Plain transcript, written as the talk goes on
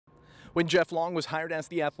When Jeff Long was hired as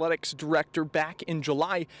the athletics director back in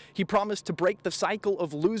July, he promised to break the cycle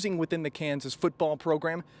of losing within the Kansas football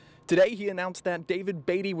program. Today, he announced that David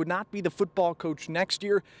Beaty would not be the football coach next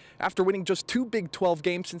year after winning just 2 Big 12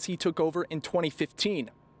 games since he took over in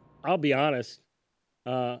 2015. I'll be honest,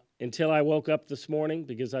 until I woke up this morning,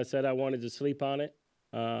 because I said I wanted to sleep on it,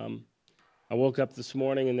 I woke up this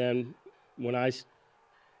morning, and then when I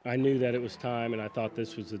knew that it was time, and I thought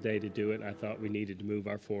this was the day to do it, I thought we needed to move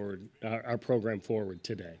our program forward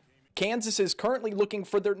today. Kansas is currently looking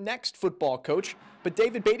for their next football coach, but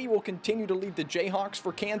David Beaty will continue to lead the Jayhawks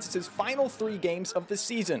for Kansas's final 3 games of the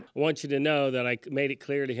season. I want you to know that I made it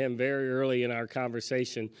clear to him very early in our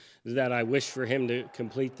conversation that I wish for him to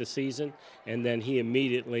complete the season, and then he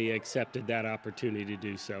immediately accepted that opportunity to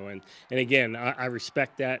do so. And again, I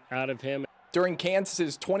respect that out of him. During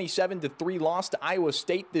Kansas's 27-3 loss to Iowa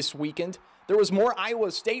State this weekend, there was more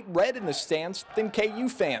Iowa State red in the stands than KU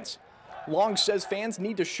fans. Long says fans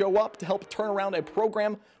need to show up to help turn around a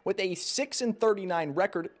program with a 6-39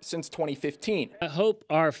 record since 2015. I hope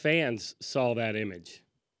our fans saw that image.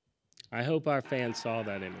 I hope our fans saw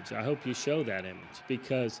that image. I hope you show that image,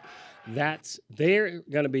 because they're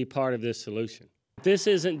going to be part of this solution. This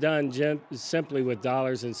isn't done simply with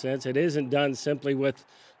dollars and cents. It isn't done simply with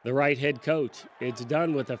the right head coach. It's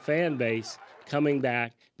done with a fan base coming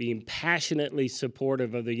back, being passionately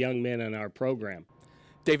supportive of the young men in our program.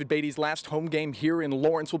 David Beaty's last home game here in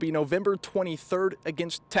Lawrence will be November 23rd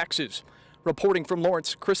against Texas. Reporting from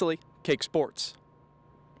Lawrence, Chris Lee, Cake Sports.